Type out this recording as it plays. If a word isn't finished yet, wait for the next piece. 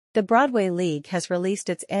The Broadway League has released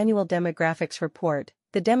its annual demographics report,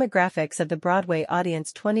 The Demographics of the Broadway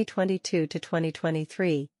Audience 2022 to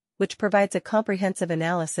 2023, which provides a comprehensive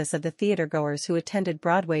analysis of the theatergoers who attended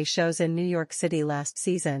Broadway shows in New York City last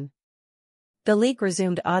season. The league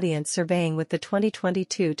resumed audience surveying with the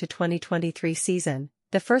 2022 to 2023 season,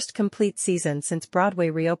 the first complete season since Broadway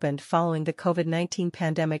reopened following the COVID-19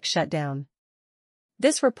 pandemic shutdown.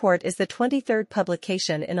 This report is the 23rd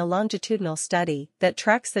publication in a longitudinal study that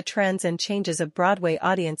tracks the trends and changes of Broadway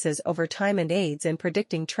audiences over time and aids in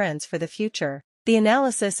predicting trends for the future. The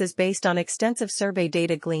analysis is based on extensive survey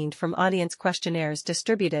data gleaned from audience questionnaires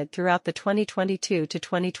distributed throughout the 2022 to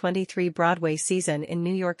 2023 Broadway season in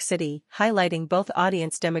New York City, highlighting both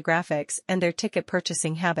audience demographics and their ticket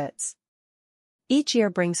purchasing habits. Each year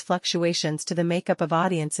brings fluctuations to the makeup of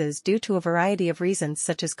audiences due to a variety of reasons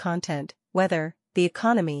such as content, weather, the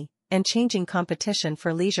economy, and changing competition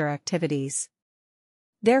for leisure activities.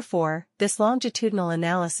 Therefore, this longitudinal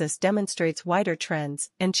analysis demonstrates wider trends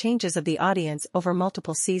and changes of the audience over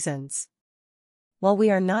multiple seasons. While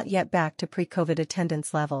we are not yet back to pre-COVID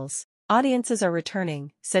attendance levels, audiences are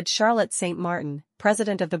returning, said Charlotte St. Martin,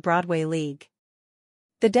 president of the Broadway League.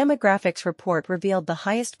 The demographics report revealed the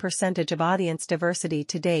highest percentage of audience diversity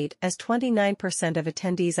to date, as 29% of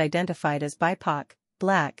attendees identified as BIPOC,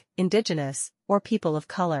 Black, Indigenous, or people of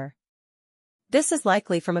color. This is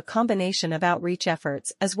likely from a combination of outreach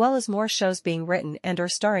efforts as well as more shows being written and/or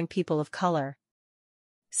starring people of color.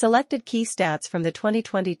 Selected key stats from the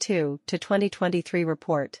 2022 to 2023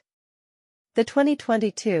 report. The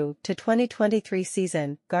 2022 to 2023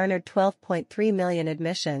 season garnered 12.3 million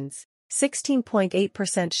admissions,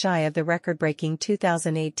 16.8% shy of the record-breaking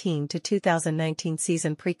 2018 to 2019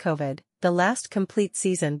 season pre-COVID, the last complete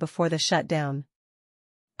season before the shutdown.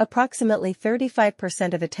 Approximately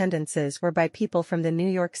 35% of attendances were by people from the New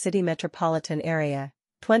York City metropolitan area,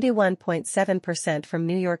 21.7% from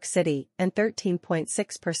New York City and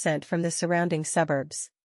 13.6% from the surrounding suburbs.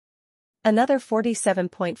 Another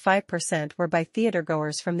 47.5% were by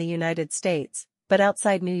theatergoers from the United States, but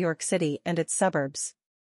outside New York City and its suburbs.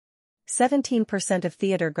 17% of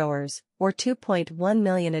theatergoers, or 2.1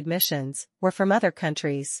 million admissions, were from other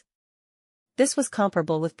countries. This was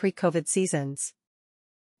comparable with pre-COVID seasons.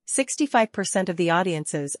 65% of the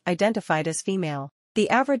audiences identified as female. The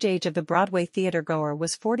average age of the Broadway theatergoer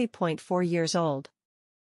was 40.4 years old.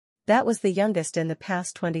 That was the youngest in the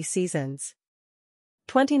past 20 seasons.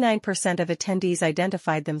 29% of attendees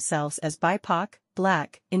identified themselves as BIPOC,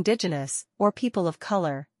 Black, Indigenous, or people of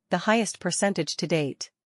color, the highest percentage to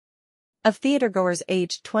date. Of theatergoers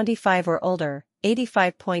aged 25 or older,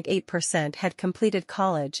 85.8% had completed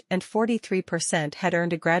college and 43% had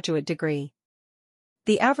earned a graduate degree.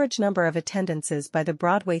 The average number of attendances by the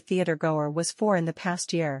Broadway theatergoer was 4 in the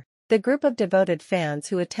past year. The group of devoted fans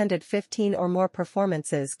who attended 15 or more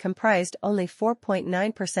performances comprised only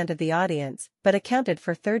 4.9% of the audience, but accounted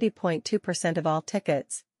for 30.2% of all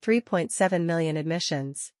tickets, 3.7 million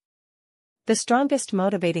admissions. The strongest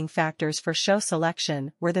motivating factors for show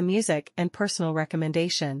selection were the music and personal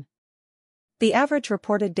recommendation. The average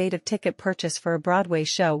reported date of ticket purchase for a Broadway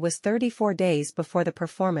show was 34 days before the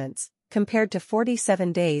performance, compared to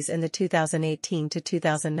 47 days in the 2018 to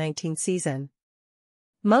 2019 season.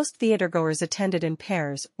 Most theatergoers attended in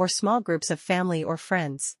pairs or small groups of family or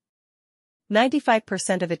friends.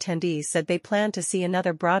 95% of attendees said they planned to see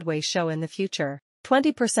another Broadway show in the future.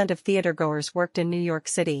 20% of theatergoers worked in New York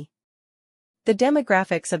City. The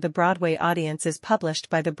demographics of the Broadway audience is published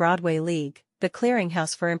by the Broadway League, the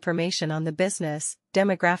clearinghouse for information on the business,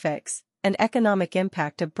 demographics, and economic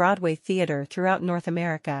impact of Broadway theater throughout North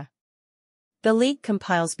America. The League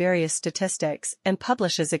compiles various statistics and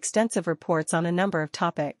publishes extensive reports on a number of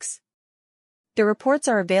topics. The reports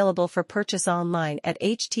are available for purchase online at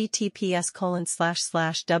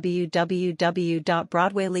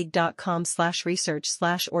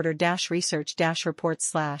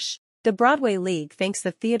https://www.broadwayleague.com/research/order-research-reports/. The Broadway League thanks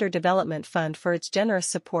the Theater Development Fund for its generous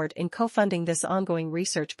support in co-funding this ongoing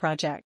research project.